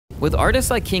With artists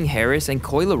like King Harris and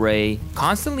Coi Leray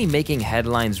constantly making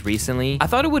headlines recently, I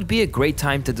thought it would be a great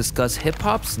time to discuss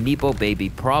hip-hop's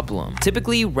NepoBaby problem.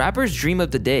 Typically, rappers dream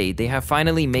of the day they have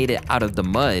finally made it out of the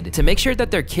mud to make sure that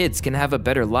their kids can have a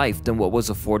better life than what was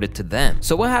afforded to them.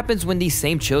 So what happens when these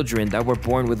same children that were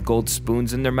born with gold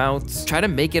spoons in their mouths try to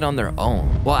make it on their own,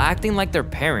 while acting like their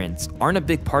parents aren't a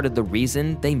big part of the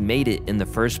reason they made it in the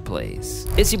first place?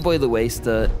 It's your boy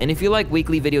Louaista, and if you like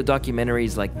weekly video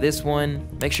documentaries like this one,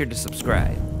 make sure to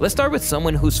subscribe. Let's start with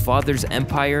someone whose father's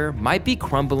empire might be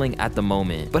crumbling at the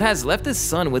moment, but has left his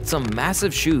son with some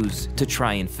massive shoes to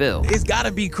try and fill. It's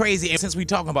gotta be crazy, and since we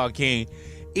talking about King,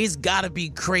 it's gotta be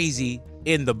crazy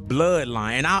in the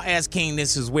bloodline. And I'll ask King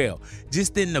this as well.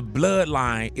 Just in the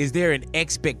bloodline, is there an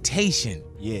expectation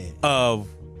of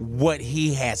what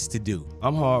he has to do?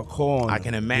 I'm hardcore on I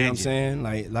can imagine. You know what I'm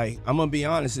saying? Like I'm gonna be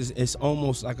honest, it's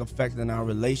almost like affecting our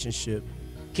relationship.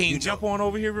 King, jump on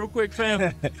over here real quick,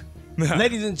 fam.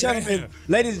 Ladies and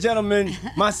gentlemen,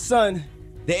 my son,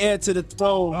 the heir to the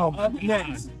throne, up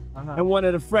next, and one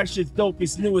of the freshest,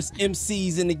 dopest, newest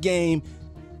MCs in the game.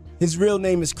 His real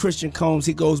name is Christian Combs.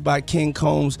 He goes by King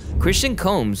Combs. Christian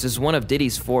Combs is one of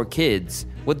Diddy's 4 kids,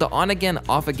 with the on-again,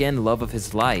 off-again love of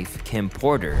his life, Kim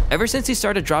Porter. Ever since he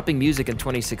started dropping music in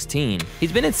 2016,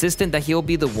 he's been insistent that he'll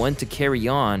be the one to carry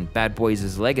on Bad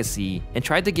Boys' legacy and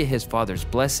tried to get his father's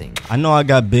blessing. I know I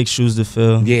got big shoes to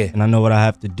fill, and I know what I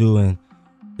have to do, and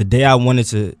the day I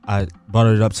brought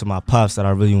it up to my pops that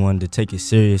I really wanted to take it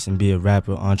serious and be a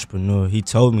rapper, entrepreneur. He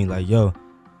told me like, yo,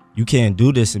 you can't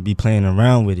do this and be playing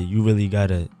around with it. You really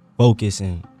gotta focus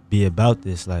and be about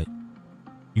this. Like,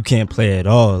 you can't play at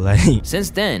all. Like, since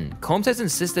then, Combs has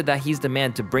insisted that he's the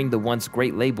man to bring the once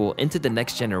great label into the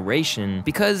next generation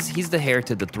because he's the heir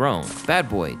to the throne. Bad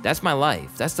boy, that's my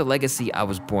life. That's the legacy I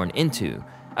was born into.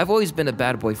 I've always been a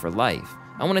bad boy for life.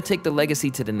 I want to take the legacy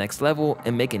to the next level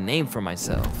and make a name for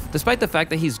myself. Despite the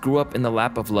fact that he's grew up in the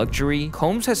lap of luxury,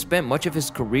 Combs has spent much of his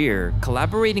career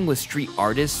collaborating with street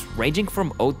artists ranging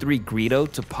from 03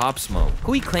 Greedo to Pop Smoke,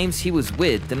 who he claims he was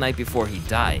with the night before he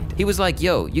died. He was like,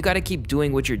 yo, you gotta keep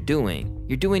doing what you're doing.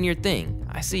 You're doing your thing.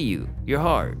 I see you. You're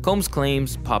hard. Combs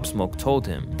claims Pop Smoke told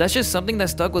him. That's just something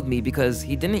that stuck with me because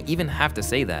he didn't even have to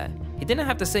say that. He didn't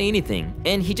have to say anything,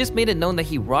 and he just made it known that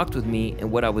he rocked with me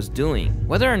and what I was doing.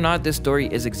 Whether or not this story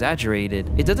is exaggerated,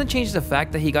 it doesn't change the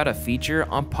fact that he got a feature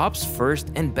on Pop's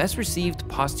first and best received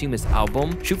posthumous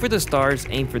album, Shoot for the Stars,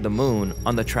 Aim for the Moon,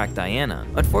 on the track Diana.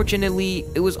 Unfortunately,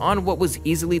 it was on what was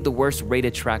easily the worst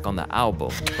rated track on the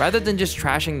album. Rather than just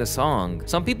trashing the song,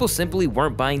 some people simply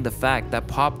weren't buying the fact that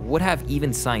Pop would have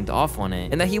even signed off on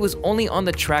it, and that he was only on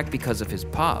the track because of his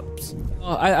pops.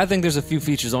 I think there's a few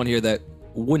features on here that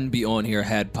wouldn't be on here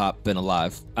had Pop been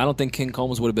alive. I don't think King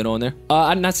Combs would have been on there.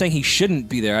 I'm not saying he shouldn't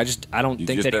be there. I don't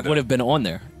think that he would have been on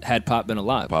there had Pop been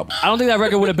alive. I don't think that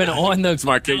record would have been on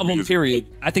the album, period.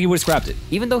 I think he would have scrapped it.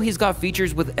 Even though he's got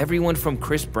features with everyone from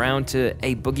Chris Brown to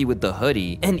A Boogie with the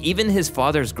Hoodie, and even his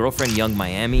father's girlfriend Young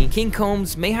Miami, King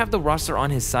Combs may have the roster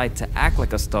on his side to act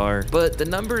like a star, but the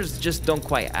numbers just don't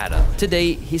quite add up. To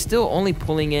date, he's still only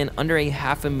pulling in under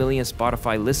 500,000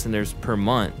 Spotify listeners per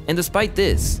month. And despite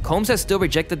this, Combs has still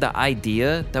rejected the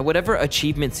idea that whatever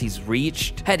achievements he's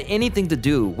reached had anything to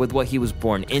do with what he was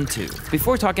born into,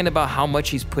 before talking about how much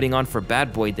he's putting on for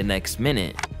Bad Boy the next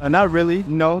minute. Not really, you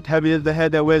know, heavy is the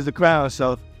head that wears the crown,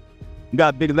 so you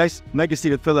got a big legacy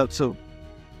to fill up too.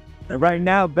 And right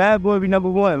now, Bad Boy be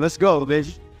 #1. Let's go,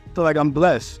 bitch. Feel like I'm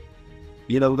blessed.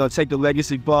 You know, we're gonna take the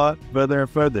legacy bar further and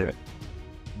further.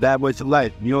 Bad Boy to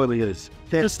life, New Orleans.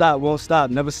 Can't stop, won't stop,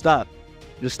 never stop.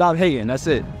 Just stop hating, that's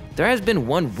it. There has been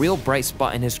one real bright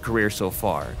spot in his career so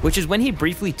far, which is when he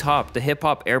briefly topped the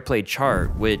hip-hop airplay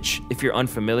chart, which, if you're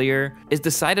unfamiliar, is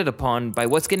decided upon by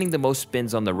what's getting the most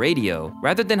spins on the radio,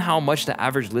 rather than how much the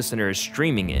average listener is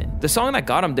streaming it. The song that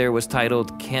got him there was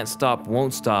titled Can't Stop,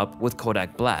 Won't Stop with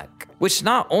Kodak Black, which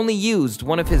not only used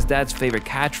one of his dad's favorite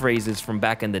catchphrases from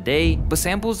back in the day, but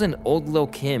samples an old Lil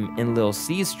Kim and Lil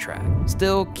C's track.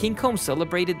 Still, King Combs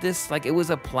celebrated this like it was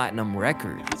a platinum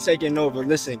record. Taking over,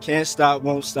 listen, Can't Stop,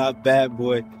 Won't Stop, Bad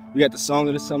Boy. We got the song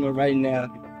of the summer right now.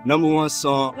 #1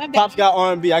 song. Pop's got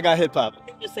R&B, I got hip hop.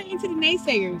 You're saying to the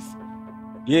naysayers.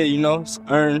 Yeah, you know, it's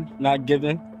earned, not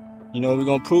given. You know, we're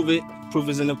gonna prove it. Proof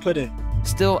is in the pudding.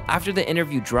 Still, after the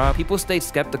interview dropped, people stayed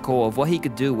skeptical of what he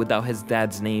could do without his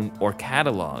dad's name or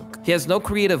catalog. He has no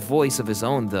creative voice of his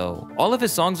own though. All of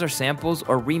his songs are samples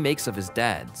or remakes of his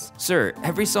dad's. Sir,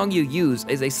 every song you use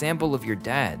is a sample of your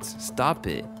dad's. Stop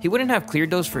it. He wouldn't have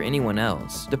cleared those for anyone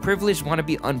else. The privileged want to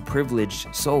be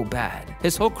unprivileged so bad.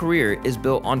 His whole career is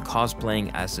built on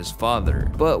cosplaying as his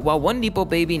father. But while one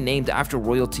NepoBaby named after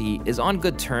royalty is on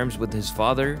good terms with his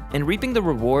father and reaping the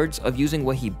rewards of using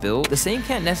what he built, the same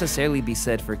can't necessarily be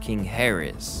said for King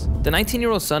Harris. The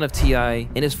 19-year-old son of T.I.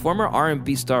 and his former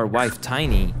R&B star wife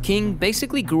Tiny, King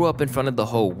basically grew up in front of the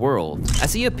whole world,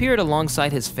 as he appeared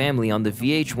alongside his family on the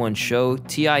VH1 show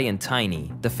T.I. and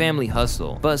Tiny, The Family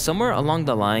Hustle. But somewhere along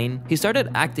the line, he started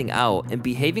acting out and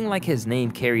behaving like his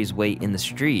name carries weight in the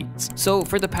streets. So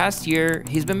for the past year,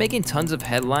 he's been making tons of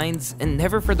headlines and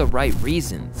never for the right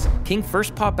reasons. King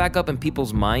first popped back up in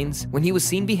people's minds when he was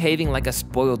seen behaving like a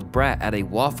spoiled brat at a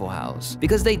Waffle House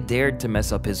because they dared to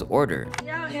mess up his order.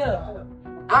 Yeah, yeah.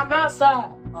 I'm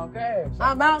outside. Okay.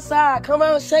 I'm outside. Come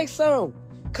on, shake some.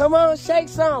 Come on, shake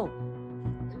some.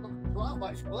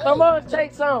 Come on,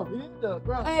 shake some.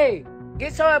 Hey,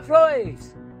 get your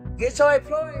employees. Get your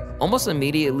employees. Almost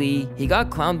immediately, he got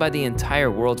clowned by the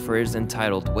entire world for his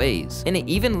entitled ways, and it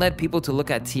even led people to look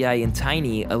at T.I. and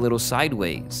Tiny a little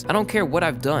sideways. I don't care what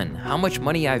I've done, how much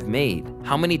money I've made,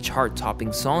 how many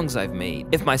chart-topping songs I've made.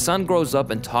 If my son grows up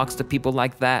and talks to people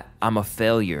like that, I'm a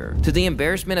failure. To the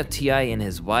embarrassment of T.I. and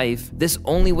his wife, this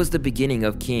only was the beginning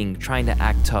of King trying to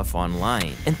act tough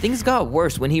online. And things got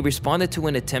worse when he responded to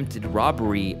an attempted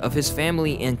robbery of his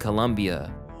family in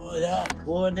Colombia.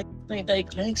 Boy, they think they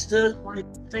gangster.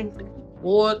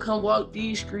 Boy, come walk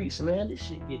these streets, man. This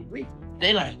shit get real.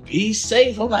 They like, be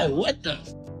safe. I'm like, what the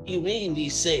f you mean be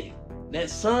safe? That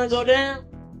sun go down?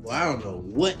 Well, I don't know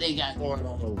what they got going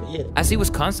on over here. As he was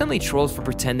constantly trolled for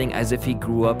pretending as if he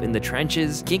grew up in the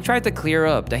trenches, King tried to clear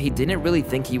up that he didn't really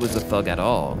think he was a thug at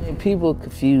all. And people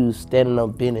confuse standing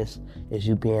on business as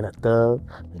you being a thug,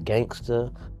 a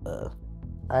gangster.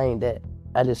 I ain't that.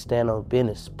 I just stand on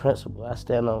business principle. I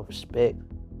stand on respect,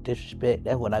 disrespect.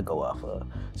 That's what I go off of.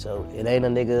 So it ain't a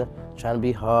nigga trying to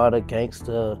be hard or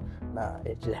gangster. Nah,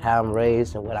 it's just how I'm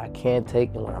raised and what I can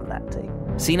take and what I'm not taking.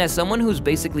 Seen as someone who's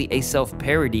basically a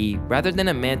self-parody rather than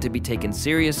a man to be taken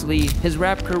seriously, his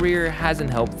rap career hasn't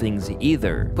helped things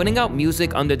either. Putting out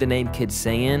music under the name Kid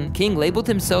Sayin', King labeled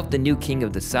himself the new king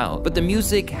of the South, but the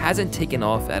music hasn't taken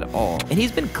off at all. And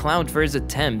he's been clowned for his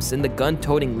attempts and the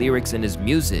gun-toting lyrics in his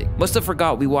music. Must have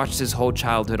forgot we watched his whole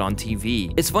childhood on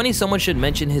TV. It's funny someone should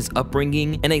mention his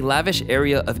upbringing in a lavish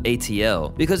area of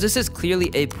ATL, because this is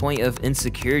clearly a point of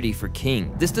insecurity for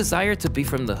King. This desire to be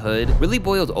from the hood really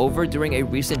boiled over during a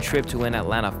recent trip to an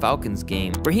Atlanta Falcons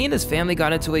game, where he and his family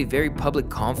got into a very public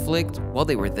conflict while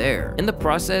they were there. In the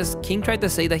process, King tried to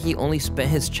say that he only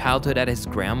spent his childhood at his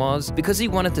grandma's because he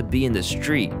wanted to be in the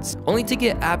streets, only to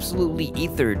get absolutely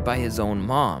ethered by his own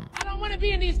mom. I don't want to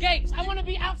be in these gates. I want to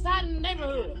be outside in the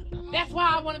neighborhood. That's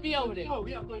why I want to be over there.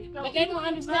 But they don't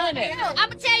understand that. I'm going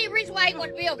to tell you the reason why you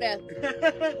want to be over there.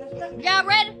 Y'all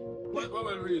ready?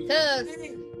 Because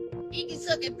he can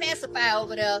suck and pacify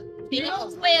over there.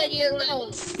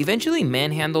 Eventually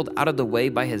manhandled out of the way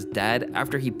by his dad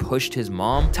after he pushed his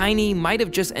mom, Tiny might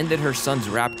have just ended her son's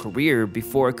rap career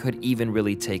before it could even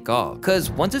really take off.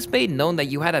 Cause once it's made known that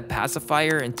you had a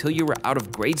pacifier until you were out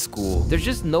of grade school, there's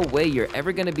just no way you're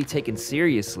ever gonna be taken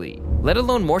seriously, let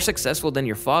alone more successful than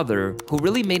your father, who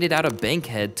really made it out of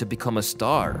Bankhead to become a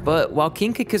star. But while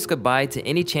King could kiss goodbye to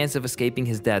any chance of escaping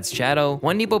his dad's shadow,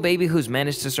 one NepoBaby who's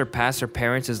managed to surpass her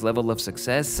parents' level of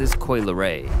success is Coi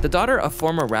Leray. The daughter of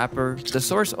former rapper, The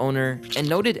Source owner, and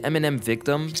noted Eminem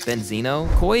victim,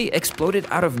 Benzino, Coi exploded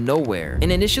out of nowhere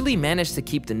and initially managed to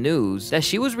keep the news that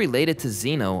she was related to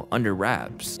Zeno under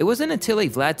wraps. It wasn't until a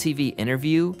Vlad TV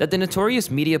interview that the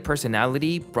notorious media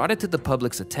personality brought it to the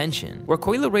public's attention, where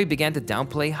Coi Leray began to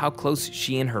downplay how close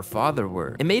she and her father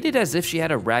were. It made it as if she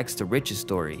had a rags to riches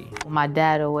story. My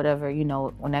dad or whatever, you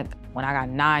know, when I got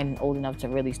 9, old enough to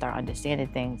really start understanding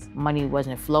things, money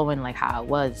wasn't flowing like how it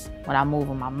was. When I moved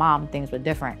with my mom, things were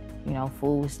different. You know,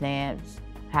 food stamps,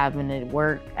 having to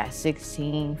work at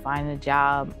 16, finding a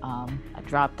job. I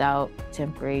dropped out,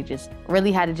 10th grade, just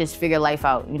really had to just figure life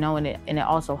out, you know, and it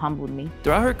also humbled me.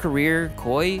 Throughout her career,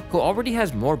 Coi, who already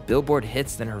has more Billboard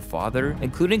hits than her father,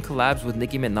 including collabs with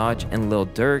Nicki Minaj and Lil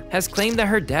Durk, has claimed that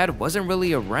her dad wasn't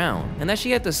really around and that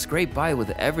she had to scrape by with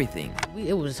everything.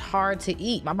 It was hard to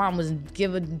eat. My mom was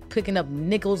picking up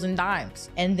nickels and dimes.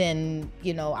 And then,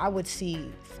 you know, I would see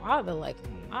father like,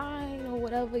 I know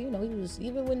whatever, you know, he was,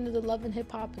 even when the Love and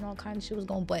Hip Hop pop and all kinds of shit was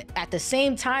going. But at the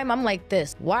same time, I'm like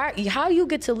this. How you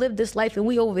get to live this life and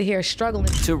we over here struggling?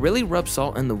 To really rub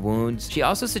salt in the wounds, she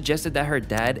also suggested that her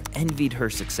dad envied her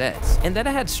success and that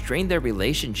it had strained their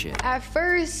relationship. At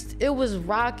first, it was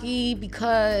rocky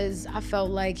because I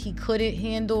felt like he couldn't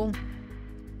handle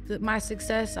my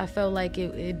success. I felt like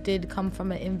it did come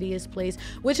from an envious place,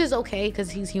 which is okay because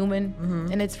he's human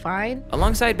and it's fine.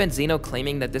 Alongside Benzino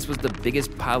claiming that this was the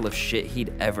biggest pile of shit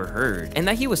he'd ever heard, and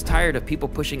that he was tired of people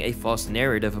pushing a false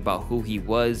narrative about who he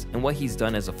was and what he's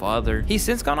done as a father, he's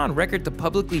since gone on record to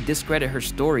publicly discredit her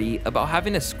story about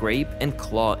having a scrape and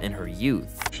claw in her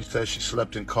youth. She said she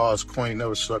slept in cars. Queen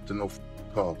never slept in no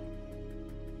car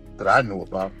that I knew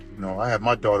about. You know, I had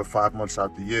my daughter 5 months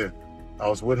out the year. I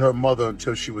was with her mother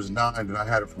until she was 9, and I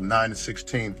had her from 9 to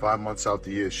 16, 5 months out the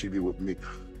year. She'd be with me.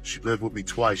 She lived with me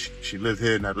twice. She lived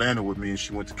here in Atlanta with me, and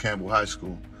she went to Campbell High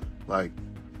School. Like,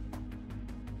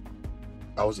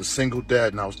 I was a single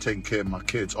dad, and I was taking care of my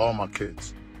kids, all my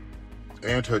kids,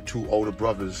 and her 2 older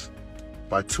brothers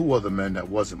by 2 other men that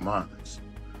wasn't mine.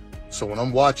 So when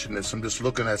I'm watching this, I'm just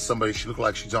looking at somebody, she looked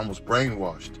like she's almost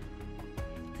brainwashed.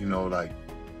 You know, like,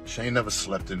 she ain't never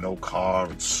slept in no car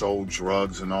and sold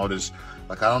drugs and all this.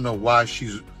 Like, I don't know why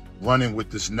she's running with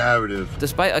this narrative.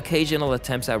 Despite occasional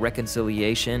attempts at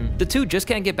reconciliation, the two just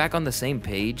can't get back on the same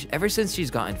page ever since she's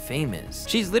gotten famous.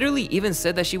 She's literally even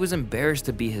said that she was embarrassed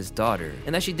to be his daughter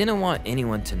and that she didn't want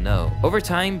anyone to know. Over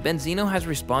time, Benzino has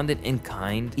responded in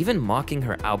kind, even mocking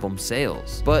her album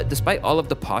sales. But despite all of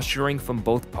the posturing from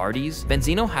both parties,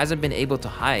 Benzino hasn't been able to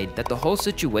hide that the whole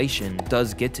situation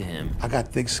does get to him. I got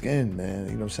thick skin, man.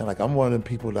 You know what I'm saying? Like, I'm one of the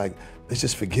people like, let's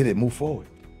just forget it, move forward.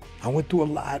 I went through a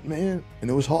lot, man.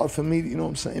 And it was hard for me, you know what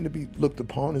I'm saying, to be looked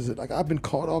upon as like, I've been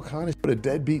caught all kinds of shit, but a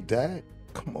deadbeat dad.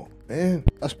 Come on, man.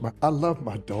 I love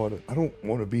my daughter. I don't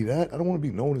want to be that. I don't want to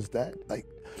be known as that. Like,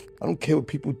 I don't care what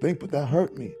people think, but that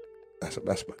hurt me. That's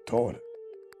my daughter.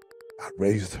 I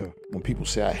raised her. When people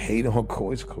say I hate on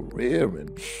Coi's career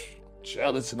and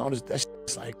jealous and all this, that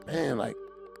shit's like, man, like,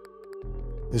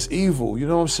 it's evil, you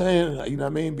know what I'm saying? You know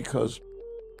what I mean? Because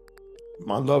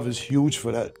my love is huge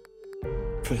for that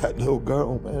little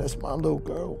girl, man. That's my little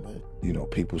girl, man. You know,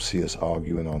 people see us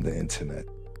arguing on the internet.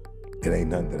 It ain't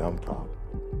nothing that I'm proud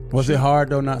of. Was it hard,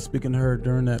 though, not speaking to her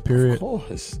during that period? Of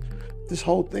course. This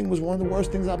whole thing was one of the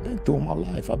worst things I've been through in my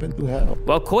life. I've been through hell.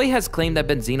 While Coi has claimed that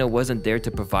Benzino wasn't there to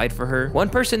provide for her, one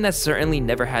person that certainly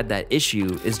never had that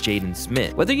issue is Jaden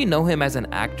Smith. Whether you know him as an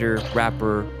actor,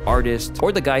 rapper, artist,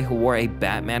 or the guy who wore a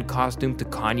Batman costume to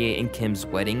Kanye and Kim's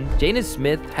wedding, Jaden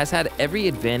Smith has had every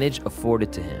advantage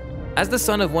afforded to him. As the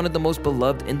son of one of the most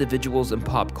beloved individuals in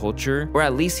pop culture, or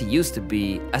at least he used to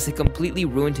be, as he completely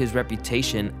ruined his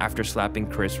reputation after slapping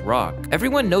Chris Rock.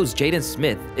 Everyone knows Jaden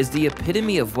Smith is the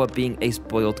epitome of what being a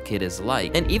spoiled kid is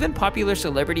like, and even popular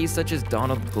celebrities such as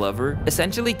Donald Glover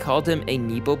essentially called him a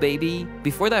NepoBaby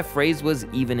before that phrase was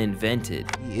even invented.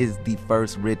 He is the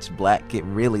first rich black kid,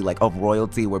 really, like, of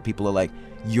royalty, where people are like,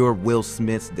 you're Will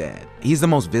Smith's dad. He's the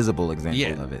most visible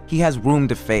example of it. He has room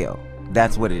to fail.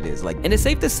 That's what it is. Like, and it's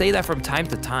safe to say that from time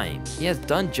to time, he has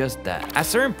done just that. At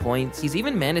certain points, he's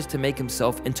even managed to make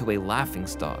himself into a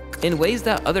laughingstock in ways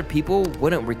that other people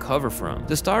wouldn't recover from.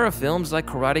 The star of films like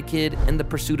Karate Kid and The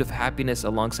Pursuit of Happiness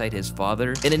alongside his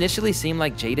father, it initially seemed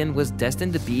like Jaden was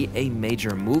destined to be a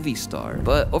major movie star.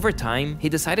 But over time, he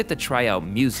decided to try out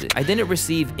music. I didn't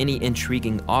receive any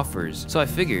intriguing offers, so I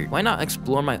figured, why not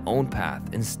explore my own path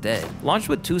instead? Launched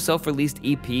with 2 self-released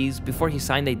EPs before he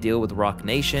signed a deal with Roc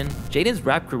Nation, Jaden's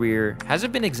rap career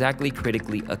hasn't been exactly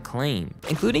critically acclaimed,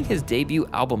 including his debut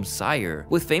album Sire,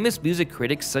 with famous music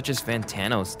critics such as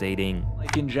Fantano stating,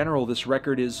 like, in general, this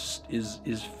record is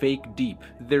fake deep.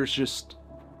 There's just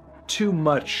too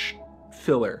much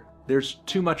filler. There's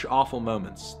too much awful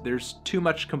moments. There's too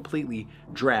much completely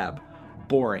drab,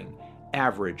 boring,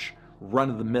 average,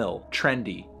 run-of-the-mill,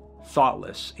 trendy,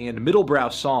 thoughtless, and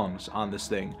middlebrow songs on this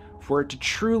thing for it to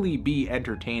truly be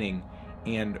entertaining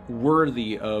and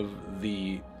worthy of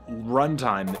the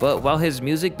runtime. But while his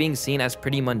music being seen as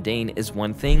pretty mundane is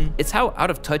one thing, it's how out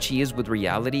of touch he is with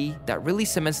reality that really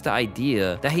cements the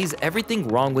idea that he's everything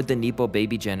wrong with the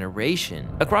NepoBaby generation.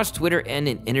 Across Twitter and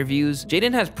in interviews,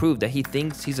 Jaden has proved that he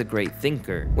thinks he's a great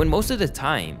thinker, when most of the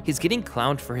time, he's getting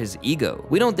clowned for his ego.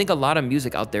 We don't think a lot of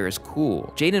music out there is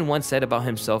cool. Jaden once said about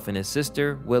himself and his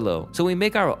sister, Willow, so we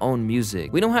make our own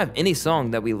music. We don't have any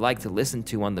song that we like to listen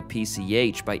to on the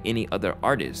PCH by any other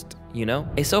artist. you know?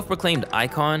 A self-proclaimed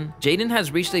icon, Jaden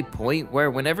has reached a point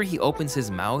where whenever he opens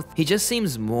his mouth, he just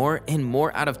seems more and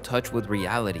more out of touch with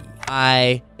reality.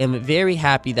 I am very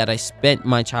happy that I spent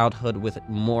my childhood with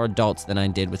more adults than I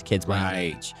did with kids my own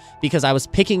age. Because I was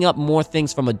picking up more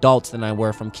things from adults than I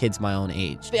were from kids my own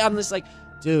age. I'm just like,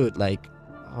 dude, like,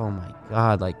 oh my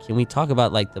God, like, can we talk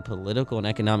about like the political and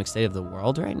economic state of the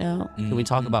world right now? Can we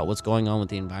talk about what's going on with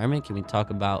the environment? Can we talk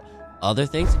about other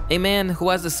things? A man who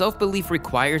has the self-belief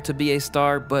required to be a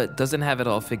star but doesn't have it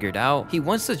all figured out, he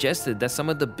once suggested that some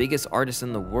of the biggest artists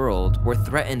in the world were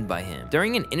threatened by him.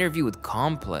 During an interview with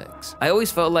Complex, I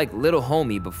always felt like little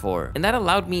homie before, and that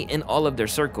allowed me in all of their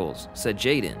circles, said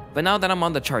Jaden. But now that I'm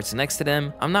on the charts next to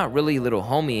them, I'm not really little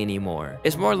homie anymore.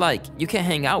 It's more like, you can't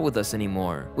hang out with us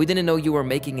anymore. We didn't know you were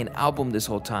making an album this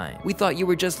whole time. We thought you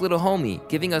were just little homie,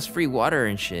 giving us free water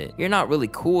and shit. You're not really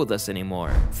cool with us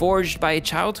anymore. Forged by a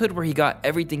childhood where he got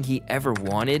everything he ever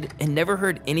wanted and never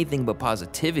heard anything but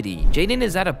positivity, Jaden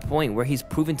is at a point where he's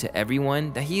proven to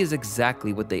everyone that he is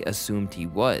exactly what they assumed he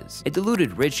was, a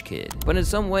deluded rich kid. But in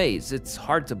some ways, it's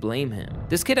hard to blame him.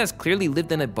 This kid has clearly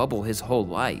lived in a bubble his whole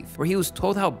life, where he was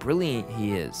told how brilliant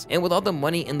he is, and with all the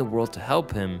money in the world to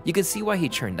help him, you can see why he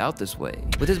turned out this way.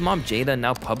 With his mom Jada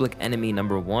now public enemy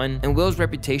 #1, and Will's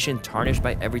reputation tarnished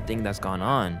by everything that's gone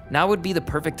on, now would be the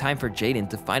perfect time for Jaden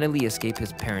to finally escape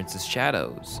his parents'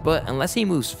 shadows. But unless he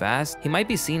moves fast, he might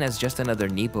be seen as just another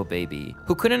NepoBaby,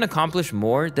 who couldn't accomplish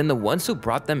more than the ones who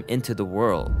brought them into the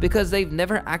world, because they've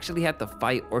never actually had to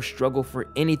fight or struggle for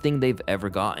anything they've ever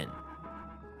gotten.